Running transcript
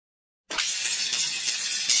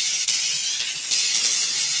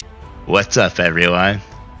What's up everyone?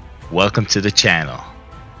 Welcome to the channel.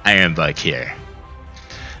 Ironbug here.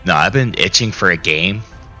 Now I've been itching for a game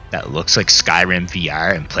that looks like Skyrim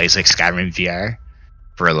VR and plays like Skyrim VR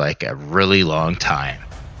for like a really long time.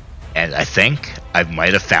 And I think I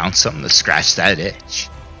might have found something to scratch that itch.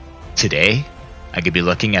 Today, I could be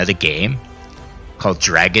looking at a game called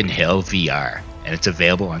DragonHill VR, and it's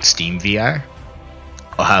available on Steam VR.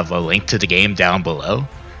 I'll have a link to the game down below.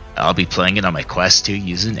 I'll be playing it on my Quest 2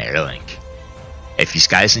 using airlink. If you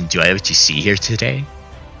guys enjoy what you see here today,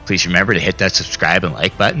 please remember to hit that subscribe and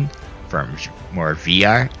like button for more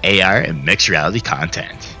VR, AR, and mixed reality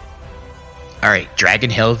content. Alright,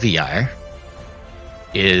 DragonHill VR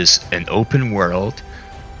is an open world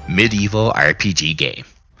medieval RPG game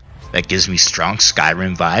that gives me strong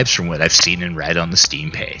Skyrim vibes from what I've seen and read on the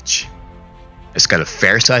Steam page. It's got a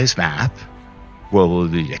fair-sized map where we'll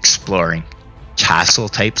be exploring castle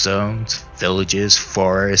type zones, villages,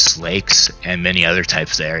 forests, lakes, and many other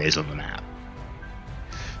types of areas on the map.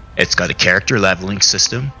 It's got a character leveling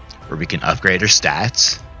system where we can upgrade our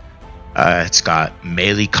stats. It's got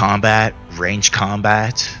melee combat, range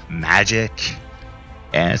combat, magic,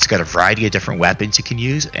 and it's got a variety of different weapons you can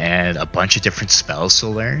use and a bunch of different spells to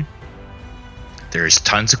learn. There's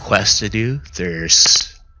tons of quests to do.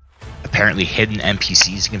 There's apparently hidden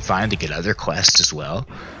NPCs you can find to get other quests as well.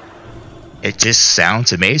 It just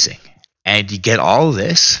sounds amazing. And you get all of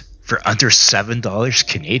this for under $7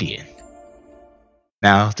 Canadian.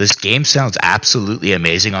 Now, this game sounds absolutely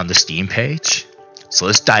amazing on the Steam page. So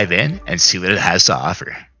let's dive in and see what it has to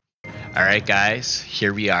offer. Alright guys,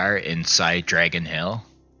 here we are inside DragonHill.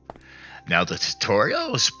 Now the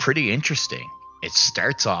tutorial is pretty interesting. It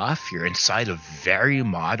starts off, you're inside a very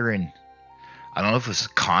modern, I don't know if it was a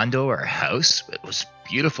condo or a house, but it was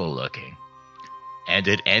beautiful looking. And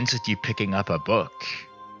it ends with you picking up a book.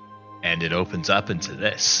 And it opens up into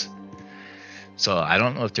this. So I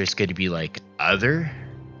don't know if there's going to be like other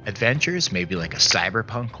adventures, maybe like a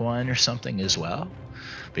cyberpunk one or something as well.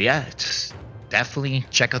 But yeah, just definitely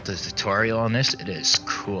check out the tutorial on this. It is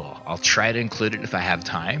cool. I'll try to include it if I have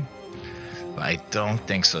time. But I don't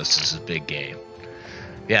think so. This is a big game.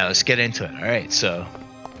 Yeah, let's get into it. Alright, so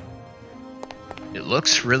it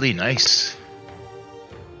looks really nice.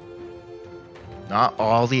 Not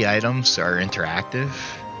all the items are interactive.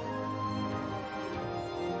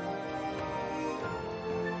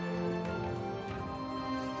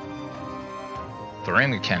 Throwing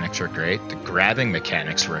mechanics work great. The grabbing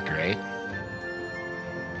mechanics work great.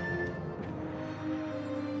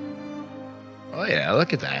 Oh yeah,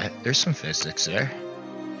 look at that. There's some physics there.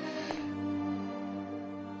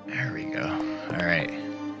 There we go. Alright.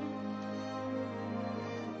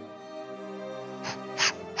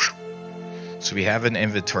 So we have an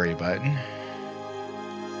inventory button.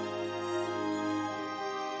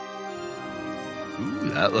 Ooh,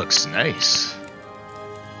 that looks nice.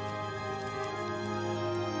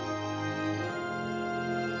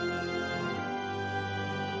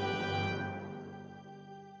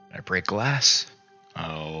 Can I break glass?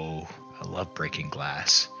 Oh, I love breaking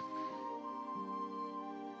glass.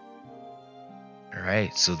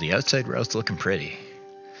 Alright, so the outside world's looking pretty.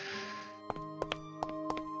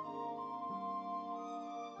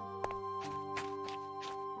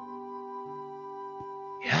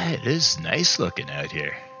 It is nice looking out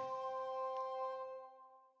here.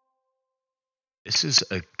 This is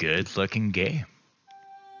a good looking game.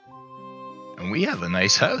 And we have a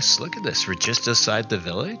nice house. Look at this. We're just outside the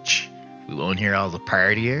village. We won't hear all the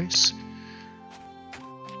partiers.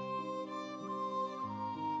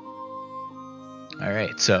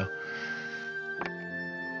 Alright, so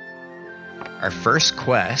our first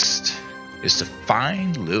quest is to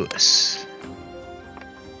find Lewis.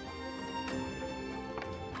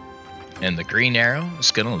 And the green arrow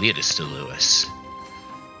is going to lead us to Lewis.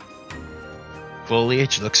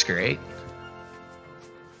 Foliage looks great.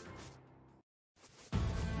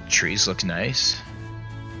 Trees look nice.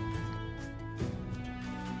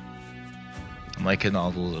 I'm liking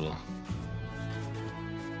all the little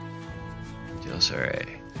deals. Alright.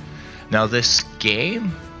 Now this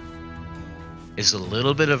game is a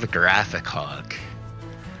little bit of a graphic hog.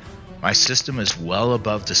 My system is well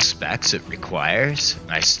above the specs it requires.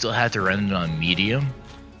 I still have to run it on medium.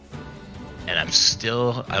 And I'm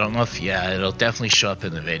still, I don't know if, yeah, it'll definitely show up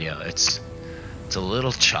in the video. It's a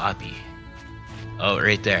little choppy. Oh,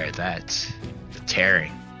 right there, that's the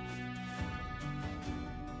tearing.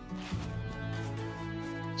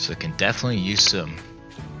 So it can definitely use some.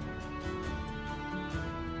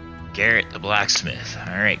 Garrett the blacksmith.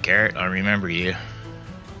 Alright, Garrett, I'll remember you.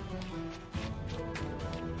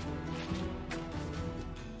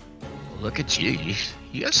 look at you.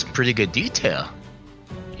 You have some pretty good detail.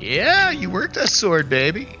 Yeah, you worked that sword,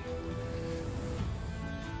 baby.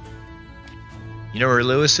 You know where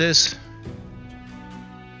Lewis is?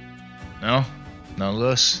 No? No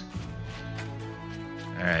Lewis?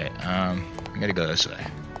 Alright, I'm gonna go this way.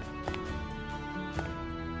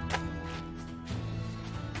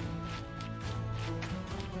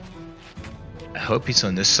 I hope he's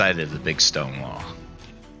on this side of the big stone wall.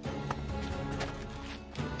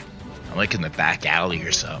 I'm like in the back alley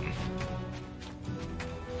or something.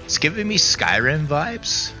 It's giving me Skyrim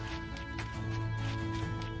vibes.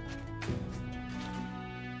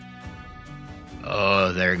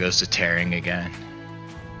 Oh, there goes the tearing again.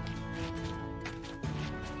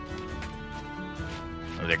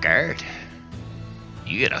 Another guard.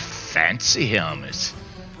 You get a fancy helmet.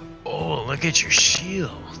 Oh, look at your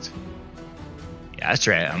shield. Yeah, that's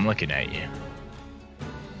right, I'm looking at you.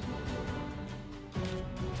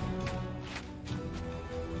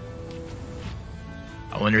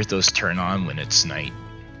 I wonder if those turn on when it's night.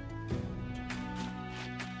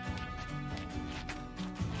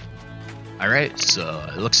 Alright, so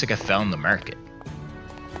it looks like I found the market.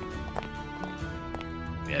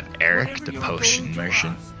 We have Eric, the potion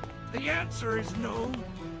merchant. The answer is no.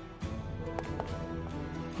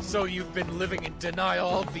 So you've been living in denial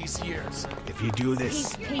all these years. If you do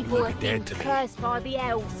this, These you people will be have been dead to me. cursed by the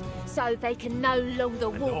elves, so they can no longer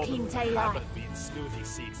walk in daylight.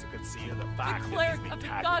 The cleric of the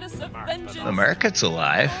goddess of vengeance. The market's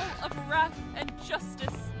alive. Full of wrath and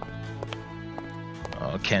justice.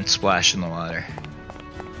 Oh, can't splash in the water.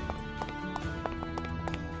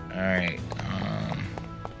 Alright,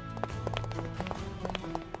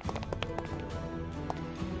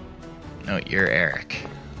 no, you're Eric.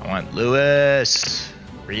 I want Lewis.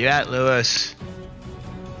 Where you at, Lewis?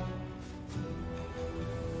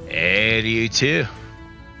 Hey to you too.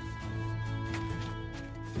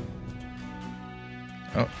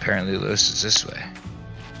 Oh, apparently Lewis is this way.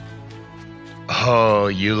 Oh,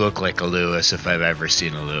 you look like a Lewis if I've ever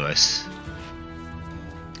seen a Lewis.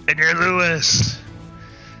 And you're Lewis!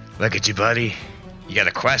 Look at you, buddy. You got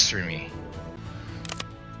a quest for me.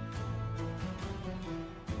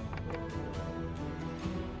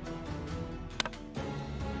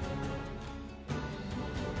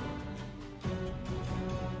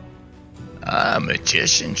 Ah,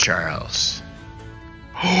 Magician Charles.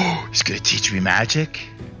 Oh, he's gonna teach me magic?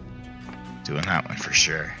 Doing that one for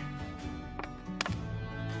sure.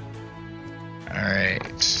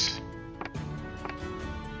 Alright.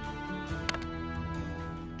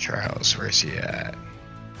 Charles, where's he at?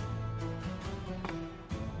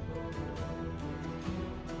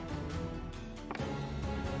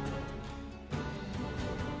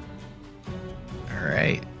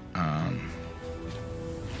 Alright. I'm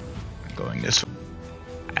going this way.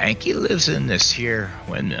 I think he lives in this here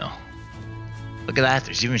windmill. Look at that,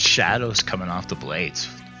 there's even shadows coming off the blades.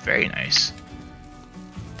 Very nice.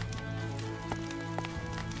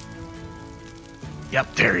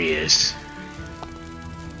 Yep, there he is.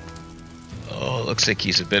 Oh, looks like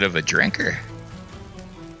he's a bit of a drinker.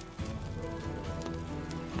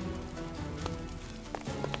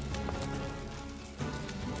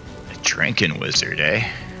 A drinking wizard, eh?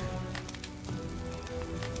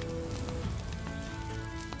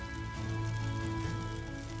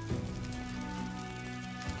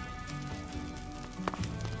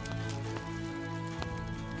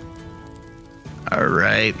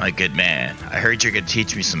 Alright, my good man. I heard you're gonna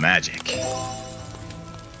teach me some magic.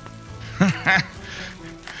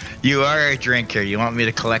 You are a drinker. You want me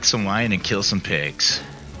to collect some wine and kill some pigs.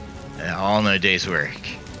 All in a day's work.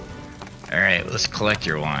 Alright, let's collect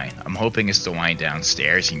your wine. I'm hoping it's the wine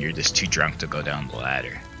downstairs and you're just too drunk to go down the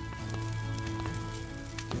ladder.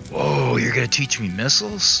 Whoa, you're gonna teach me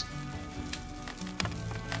missiles?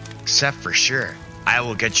 Except for sure, I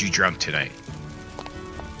will get you drunk tonight.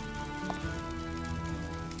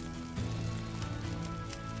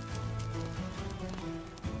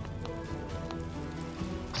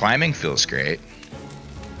 Climbing feels great.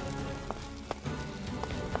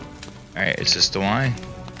 Alright, is this the wine?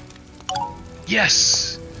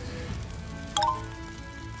 Yes!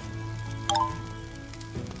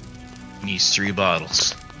 Needs 3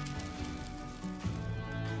 bottles.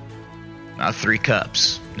 Not 3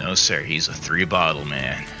 cups. No sir, he's a 3-bottle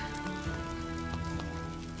man.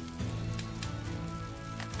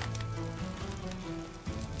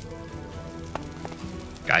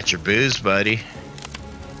 Got your booze, buddy.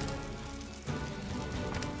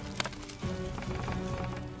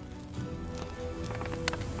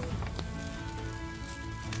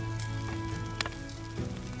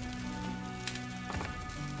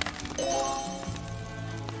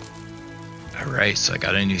 Alright, so I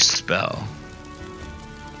got a new spell.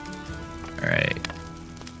 Alright.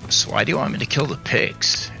 So why do you want me to kill the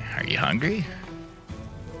pigs? Are you hungry?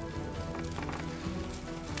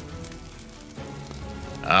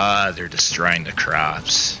 Ah, they're destroying the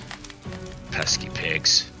crops. Pesky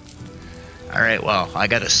pigs. Alright, well, I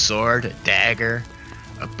got a sword, a dagger,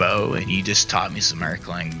 a bow, and you just taught me some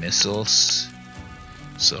arc-line missiles.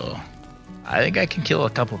 So, I think I can kill a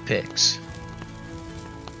couple pigs.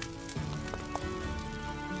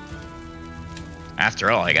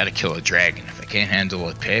 After all, I gotta kill a dragon. If I can't handle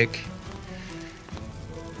a pig,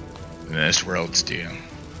 then this world's doomed.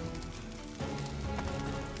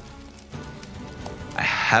 I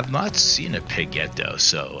have not seen a pig yet though,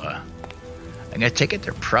 so I'm gonna take it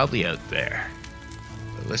they're probably out there.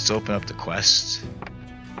 But let's open up the quest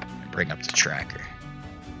and bring up the tracker.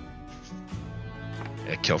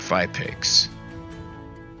 I kill 5 pigs.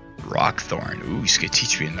 Rockthorn. Ooh, he's gonna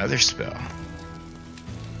teach me another spell.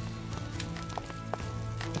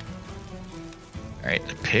 Alright,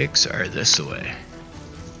 the pigs are this way.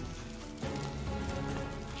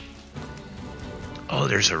 Oh,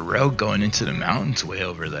 there's a road going into the mountains way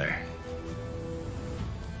over there.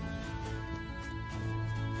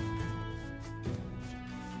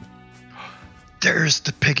 There's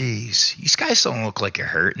the piggies. These guys don't look like you're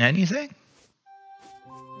hurting anything.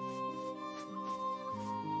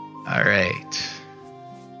 Alright.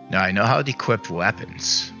 Now I know how to equip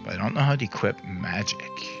weapons, but I don't know how to equip magic.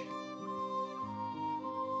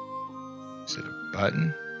 Is it a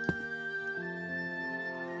button?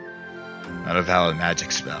 Not a valid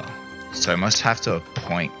magic spell. So I must have to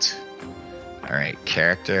appoint. Alright,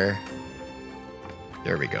 character.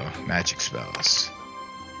 There we go. Magic spells.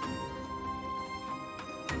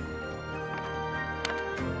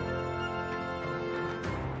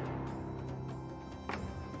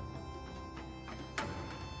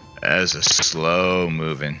 That is a slow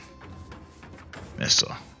moving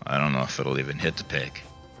missile. I don't know if it'll even hit the pig.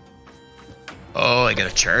 Oh, I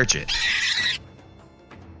gotta charge it.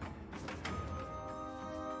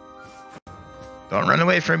 Don't run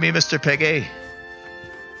away from me, Mr. Piggy.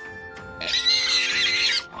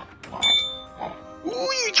 Ooh,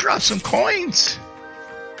 you dropped some coins.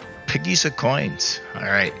 Piggies of coins.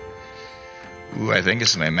 Alright. Ooh, I think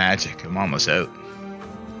it's my magic. I'm almost out.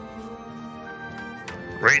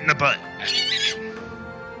 Right in the butt.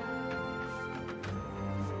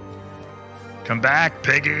 Come back,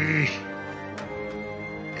 Piggy.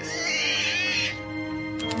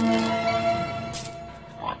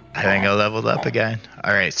 I think I leveled up again.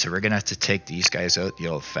 Alright, so we're gonna have to take these guys out the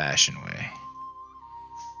old-fashioned way.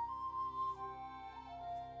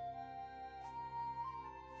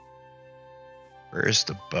 Where's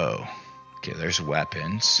the bow? Okay, there's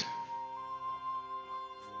weapons.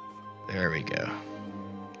 There we go.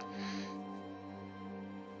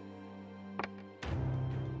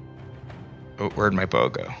 Oh, where'd my bow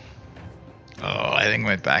go? Oh, I think it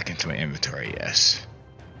went back into my inventory, yes.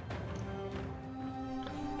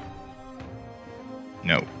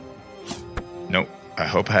 Nope. Nope. I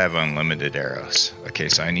hope I have unlimited arrows. Okay,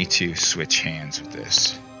 so I need to switch hands with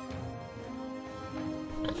this.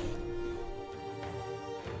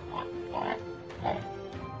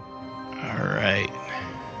 Alright.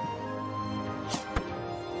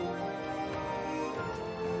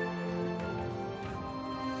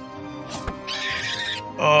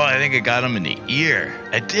 Oh, I think I got him in the ear.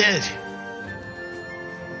 I did.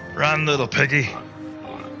 Run, little piggy.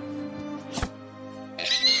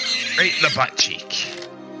 Right in the butt cheek.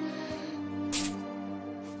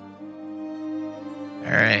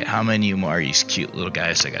 Alright, how many more of these cute little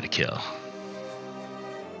guys I gotta kill?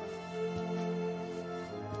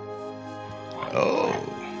 Oh.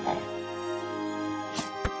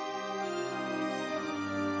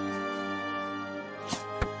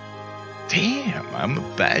 Damn, I'm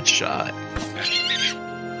a bad shot.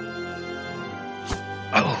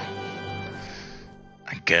 Oh.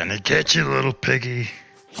 I'm gonna get you, little piggy.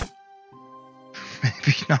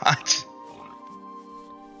 Maybe not.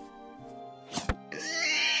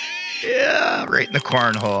 Yeah, right in the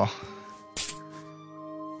cornhole.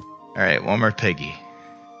 Alright, one more piggy.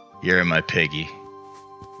 You're my piggy.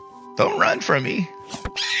 Don't run from me.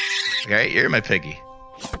 Alright, you're my piggy.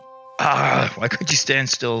 Ah, why couldn't you stand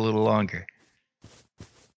still a little longer?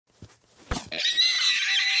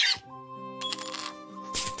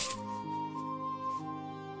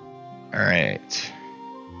 Alright.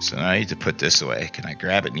 So now I need to put this away. Can I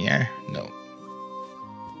grab it in the air? No.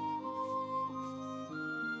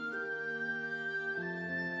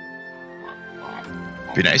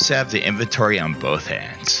 Be nice to have the inventory on both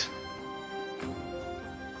hands.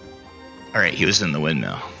 Alright, he was in the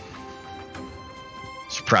windmill.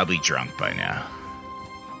 He's probably drunk by now.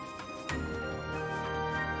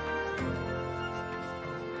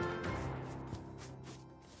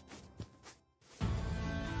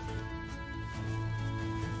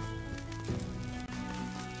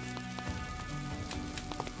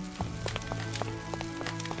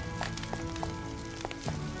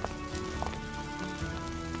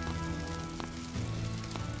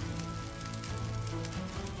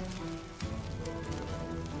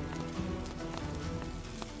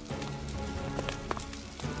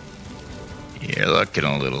 You're looking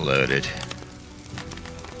a little loaded.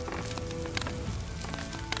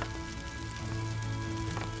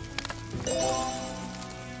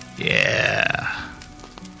 Yeah.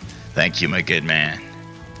 Thank you, my good man.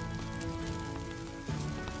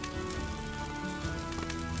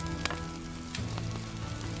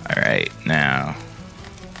 Alright, now.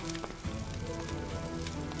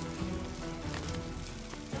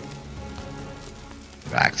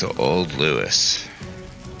 Back to Old Lewis.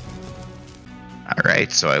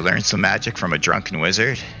 Alright, so I learned some magic from a drunken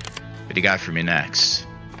wizard. What do you got for me next?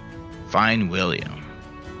 Find William.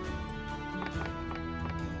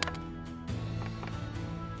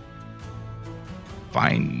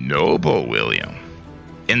 Find Noble William.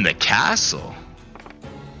 In the castle?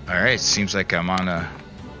 Alright, seems like I'm on a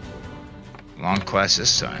long quest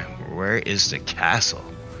this time. Where is the castle?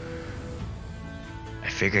 I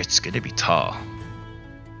figure it's gonna be tall.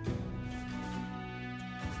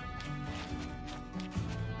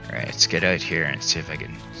 Alright, let's get out here and see if I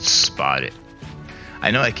can spot it.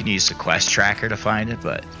 I know I can use the quest tracker to find it,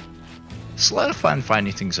 but it's a lot of fun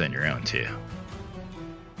finding things on your own too.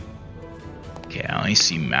 Okay, I only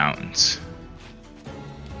see mountains.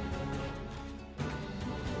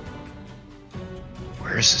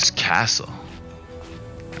 Where's this castle?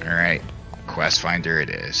 Alright, quest finder it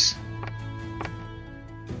is.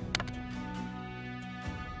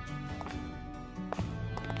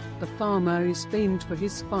 The farmer is famed for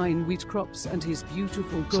his fine wheat crops and his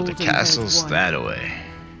beautiful golden So the castle's that away.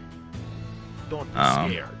 Don't be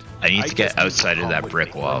scared. I need to get just outside to of come that with brick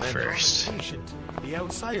me for wall a mental first. patient. The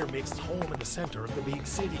outsider makes his home in the center of the big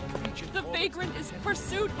city. The vagrant is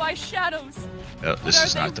pursued by shadows. Oh, But this are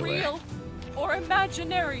is not the they way. real or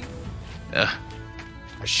imaginary? Ugh.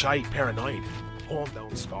 A shy paranoid, honed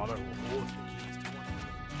down scholar will hold the keys to one.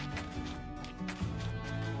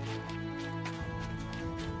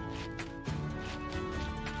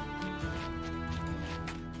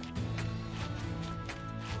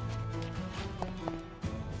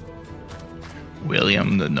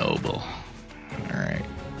 William the Noble. Alright.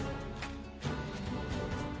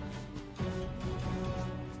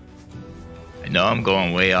 I know I'm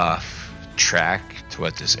going way off track to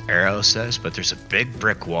what this arrow says, but there's a big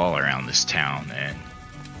brick wall around this town, and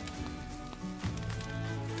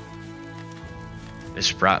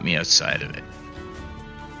this brought me outside of it.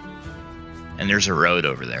 And there's a road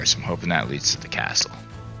over there, so I'm hoping that leads to the castle.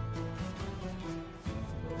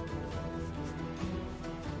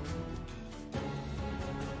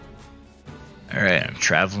 Alright, I'm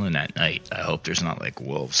traveling at night. I hope there's not like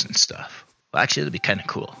wolves and stuff. Well, actually, it'd be kind of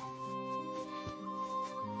cool.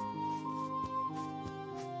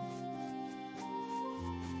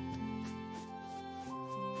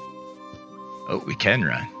 Oh, we can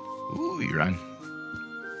run. Ooh, we run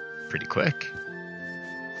pretty quick.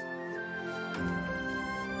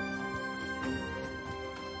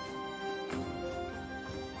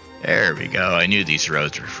 There we go. I knew these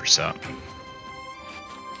roads were for something.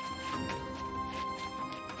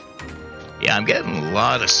 Yeah, I'm getting a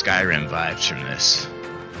lot of Skyrim vibes from this.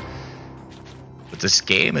 But this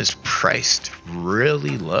game is priced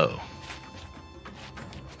really low.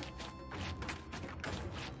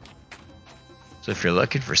 So if you're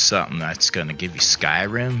looking for something that's going to give you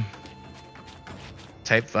Skyrim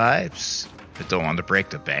type vibes, but don't want to break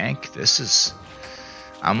the bank,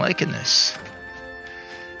 I'm liking this.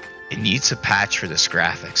 It needs a patch for this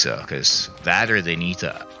graphics though, because that or they need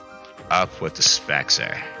to up what the specs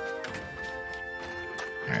are.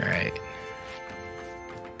 Alright.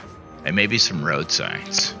 And maybe some road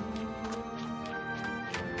signs.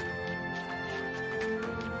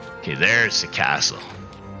 Okay, there's the castle.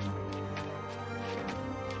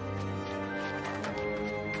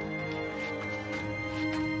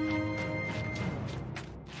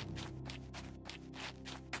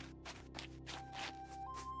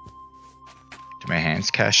 Do my hands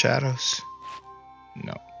cast shadows?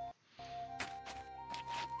 No.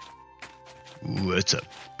 Ooh, it's a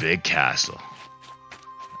big castle.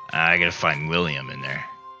 I gotta find William in there.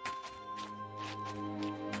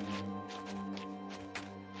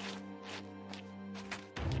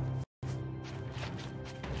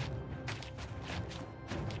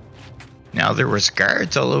 Now there was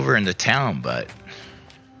guards all over in the town, but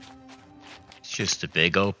it's just a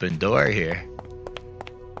big open door here.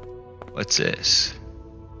 What's this?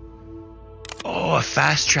 Oh, a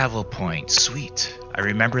fast travel point. Sweet. I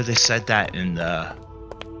remember they said that in the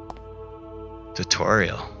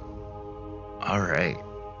tutorial. Alright.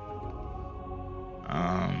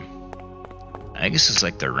 I guess it's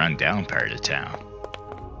like the rundown part of town.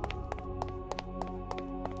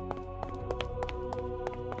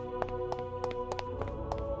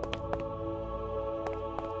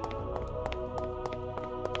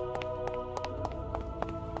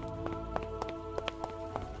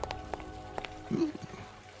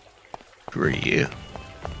 Who are you?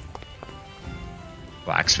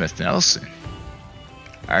 Blacksmith Nelson.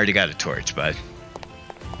 I already got a torch, bud.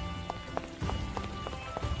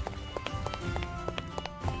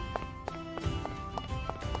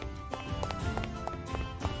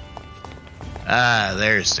 Ah,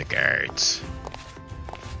 there's the guards.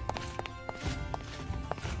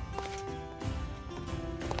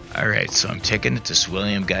 Alright, so I'm taking it this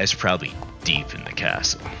William guy's probably deep in the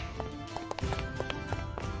castle.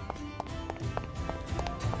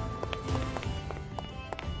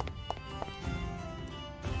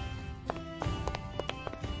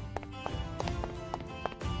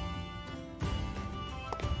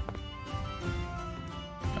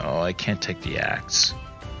 Oh, I can't take the axe.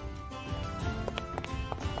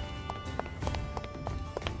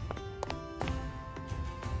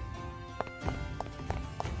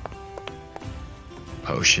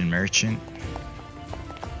 Potion merchant.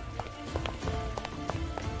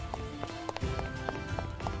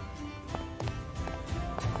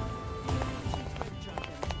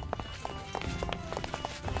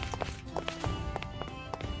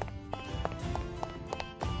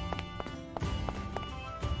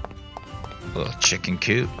 Little chicken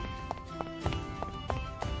coop.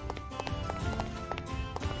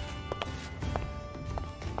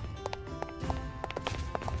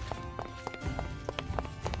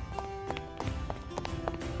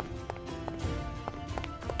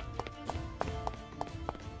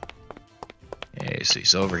 Okay, so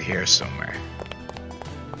he's over here somewhere.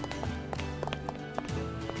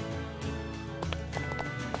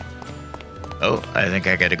 Oh, I think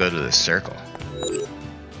I gotta go to the circle.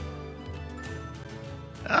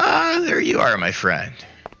 Ah, there you are, my friend.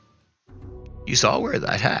 You saw wear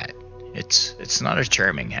that hat. It's not a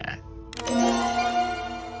charming hat.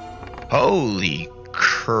 Holy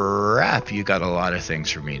crap, you got a lot of things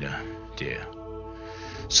for me to do.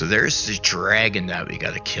 So there's the dragon that we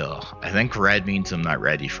gotta kill. I think red means I'm not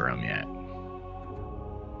ready for him yet.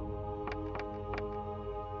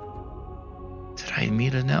 Did I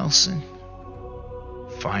meet a Nelson?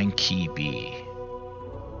 Find key B.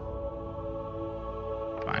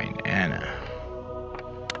 Find Anna.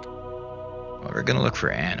 Well, we're gonna look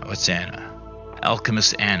for Anna. What's Anna?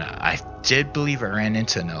 Alchemist Anna. I did believe I ran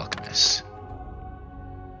into an alchemist.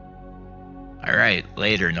 Alright,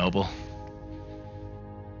 later, noble.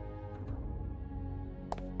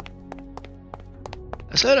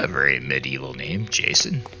 That's not a very medieval name,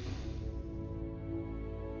 Jason.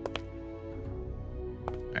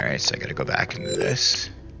 Alright, so I gotta go back into this.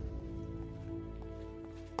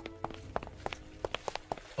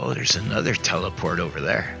 Oh, there's another teleport over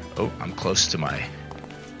there. Oh, I'm close to my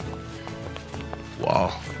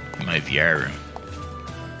wall in my VR room.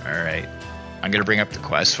 Alright, I'm gonna bring up the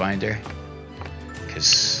quest finder,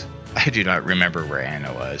 because I do not remember where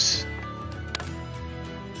Anna was.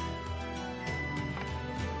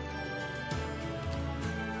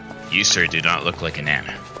 You, sir, do not look like an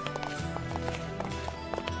Anna.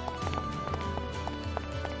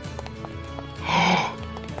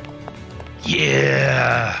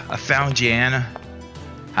 Yeah, I found you, Anna.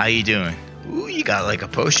 How you doing? Ooh, you got like a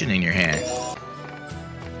potion in your hand.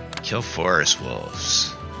 Kill forest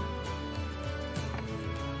wolves.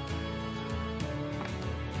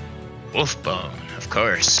 Wolfbone, of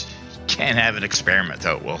course. Can't have an experiment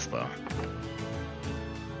without wolfbone.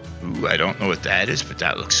 Ooh, I don't know what that is, but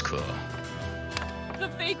that looks cool. The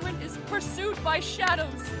vagrant is pursued by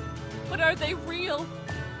shadows. But are they real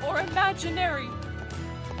or imaginary?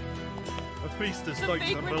 A priest is The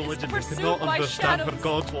doubting their vagrant is religion and pursued cannot by understand shadows. her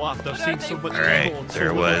God's will after But seeing are so they much real? Alright, evil, and there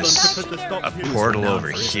so was to put the stop a to his portal renown over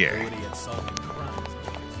for his here. ability at solving crimes.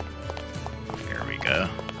 Here we go.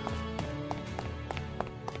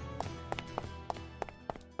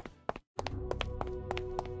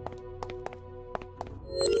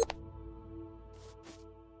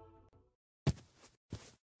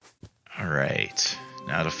 Alright,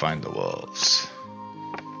 now to find the wolves.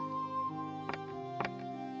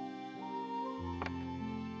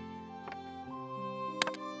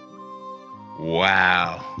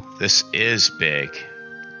 Wow, this is big.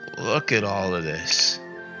 Look at all of this.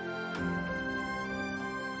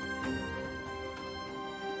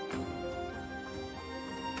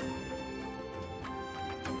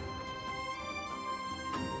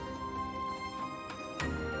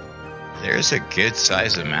 There's a good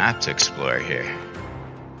size of map to explore here.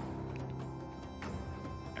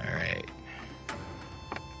 Alright.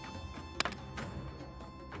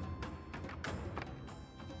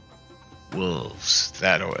 Wolves,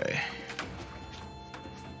 that away.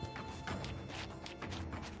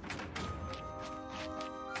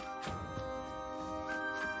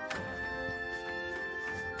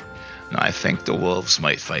 No, I think the wolves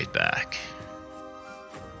might fight back.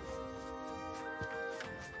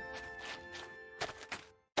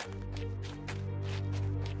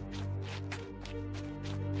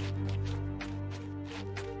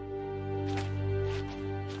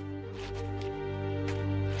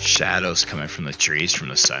 Shadows coming from the trees from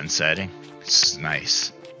the sun setting. It's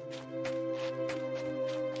nice.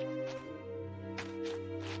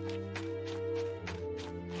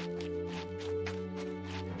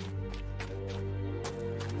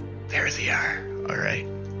 There they are. All right.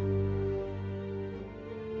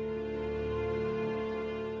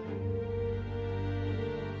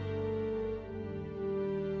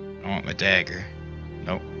 I want my dagger.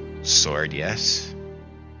 Nope. Sword, yes.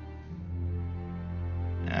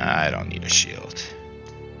 I don't need a shield.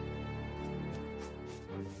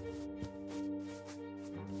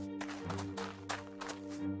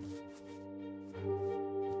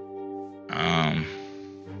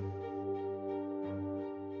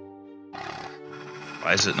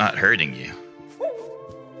 Why is it not hurting you?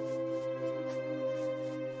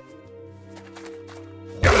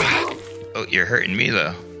 Oh, you're hurting me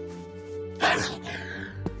though.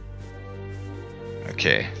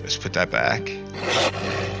 Okay, let's put that back.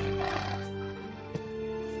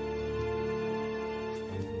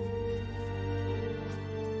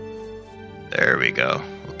 There we go.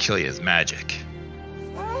 We'll kill you with magic.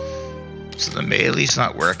 So the melee's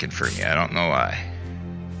not working for me. I don't know why.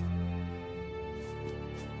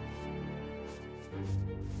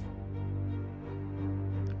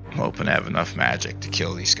 I'm hoping I have enough magic to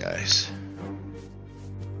kill these guys.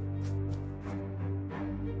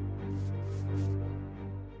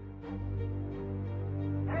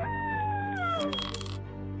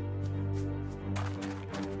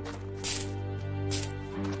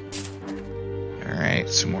 Alright,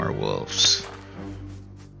 some more wolves.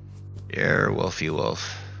 Here, wolfy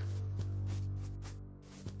wolf.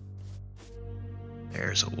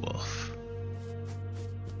 There's a wolf.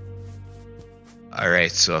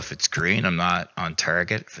 Alright, so if it's green, I'm not on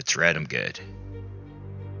target. If it's red, I'm good.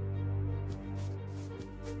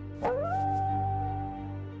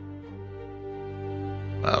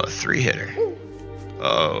 Wow, a 3-hitter.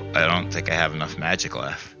 Oh, I don't think I have enough magic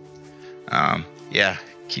left. Yeah,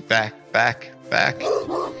 keep back.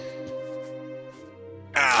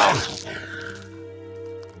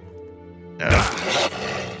 No.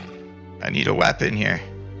 I need a weapon here.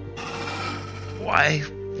 Why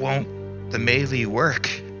won't the melee work?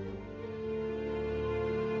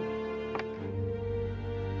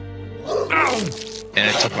 And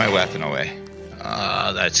it took my weapon away.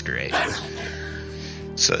 Oh, that's great.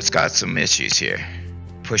 So it's got some issues here.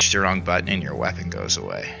 Push the wrong button and your weapon goes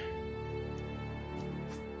away.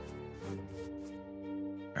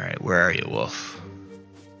 Alright, where are you, wolf?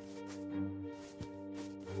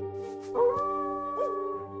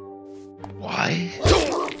 Why?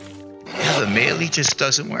 Yeah, the melee just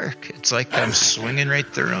doesn't work. It's like I'm swinging right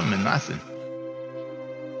through him and nothing.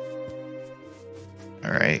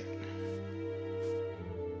 Alright.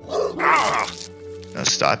 No,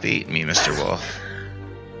 stop eating me, Mr. Wolf.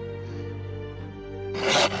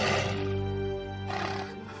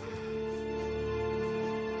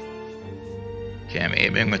 Okay, I'm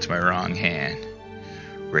aiming with my wrong hand.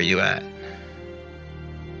 Where you at?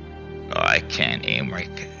 Oh, I can't aim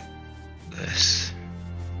like this.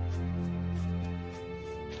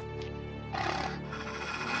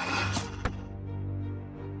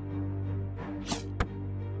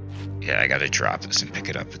 Yeah, I gotta drop this and pick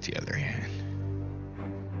it up with the other hand.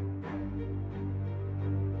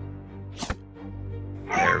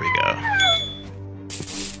 There we go.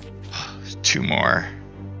 2 more.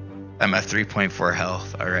 I'm at 3.4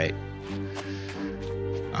 health. All right.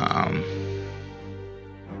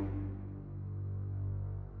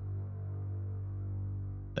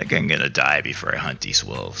 I think I'm gonna die before I hunt these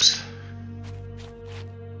wolves.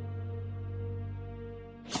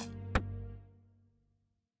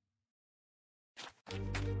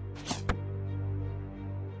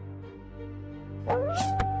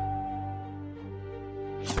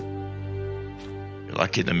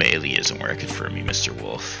 Lucky the melee isn't working for me, Mr.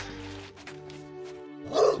 Wolf.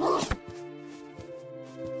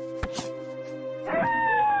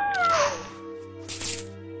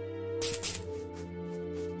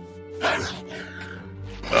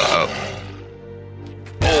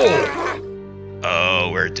 Oh,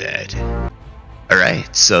 we're dead.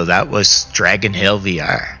 Alright, so that was DragonHill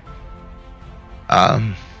VR.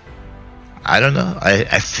 I don't know.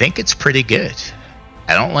 I think it's pretty good.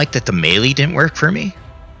 I don't like that the melee didn't work for me.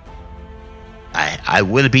 I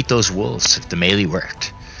would have beat those wolves if the melee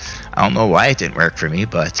worked. I don't know why it didn't work for me,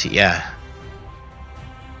 but yeah.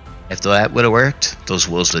 If that would have worked, those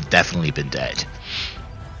wolves would have definitely been dead.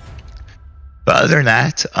 But other than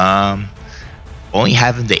that, only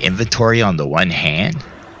having the inventory on the one hand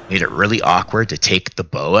made it really awkward to take the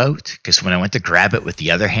bow out, because when I went to grab it with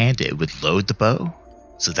the other hand, it would load the bow.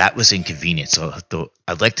 So that was inconvenient. So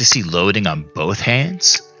I'd like to see loading on both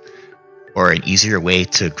hands, or an easier way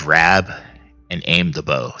to grab and aim the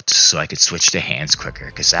bow so I could switch to hands quicker,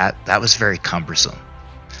 because that was very cumbersome.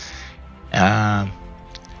 It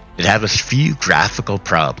had a few graphical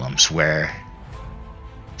problems where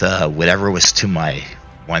the whatever was to my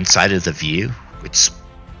one side of the view would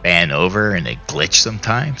span over and it glitched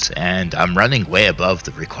sometimes, and I'm running way above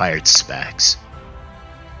the required specs.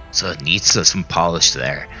 So it needs some polish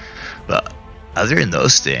there. But other than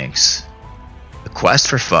those things, the quest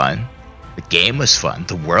were fun, the game was fun,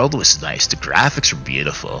 the world was nice, the graphics were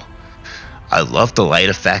beautiful. I loved the light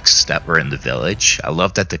effects that were in the village. I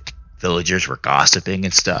loved that the villagers were gossiping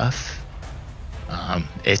and stuff.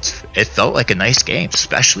 It felt like a nice game,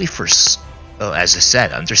 especially for, as I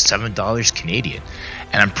said, under $7 Canadian.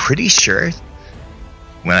 And I'm pretty sure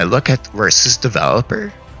when I look at where it says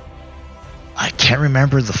developer, I can't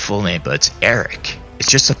remember the full name, but it's Eric. It's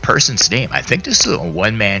just a person's name. I think this is a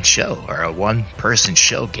one-man show or a one-person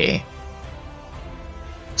show game.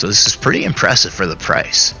 So this is pretty impressive for the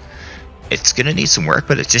price. It's gonna need some work,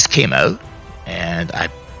 but it just came out, and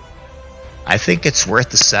I think it's worth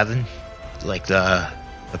the $7, like the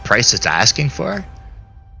price it's asking for.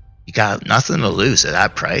 You got nothing to lose at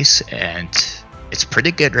that price, and it's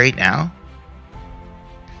pretty good right now.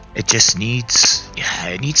 It just needs,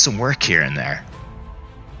 it needs some work here and there,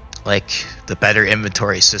 like the better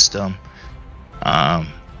inventory system,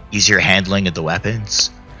 easier handling of the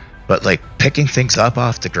weapons. But like picking things up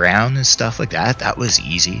off the ground and stuff like that was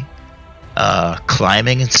easy.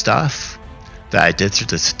 Climbing and stuff that I did through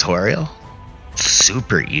the tutorial,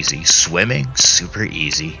 super easy. Swimming, super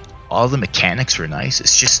easy. All the mechanics were nice.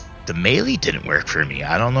 It's just the melee didn't work for me.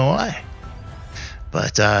 I don't know why.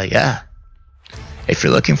 But yeah, if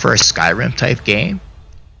you're looking for a Skyrim type game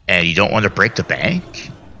and you don't want to break the bank,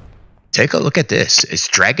 take a look at this. It's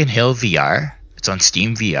DragonHill VR. It's on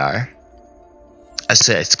Steam VR. I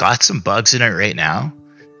said it's got some bugs in it right now.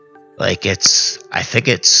 Like I think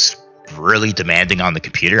it's really demanding on the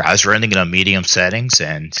computer. I was running it on medium settings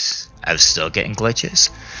and I was still getting glitches.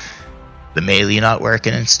 The melee not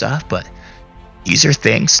working and stuff, but these are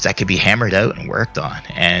things that can be hammered out and worked on.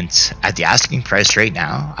 And at the asking price right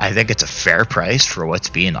now, I think it's a fair price for what's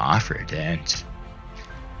being offered. And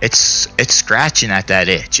it's scratching at that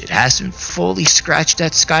itch. It hasn't fully scratched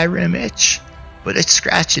that Skyrim itch, but it's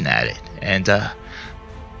scratching at it. And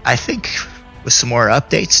I think with some more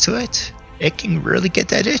updates to it, it can really get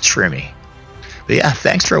that itch for me. But yeah,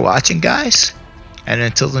 thanks for watching, guys. And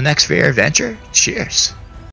until the next VR adventure, cheers.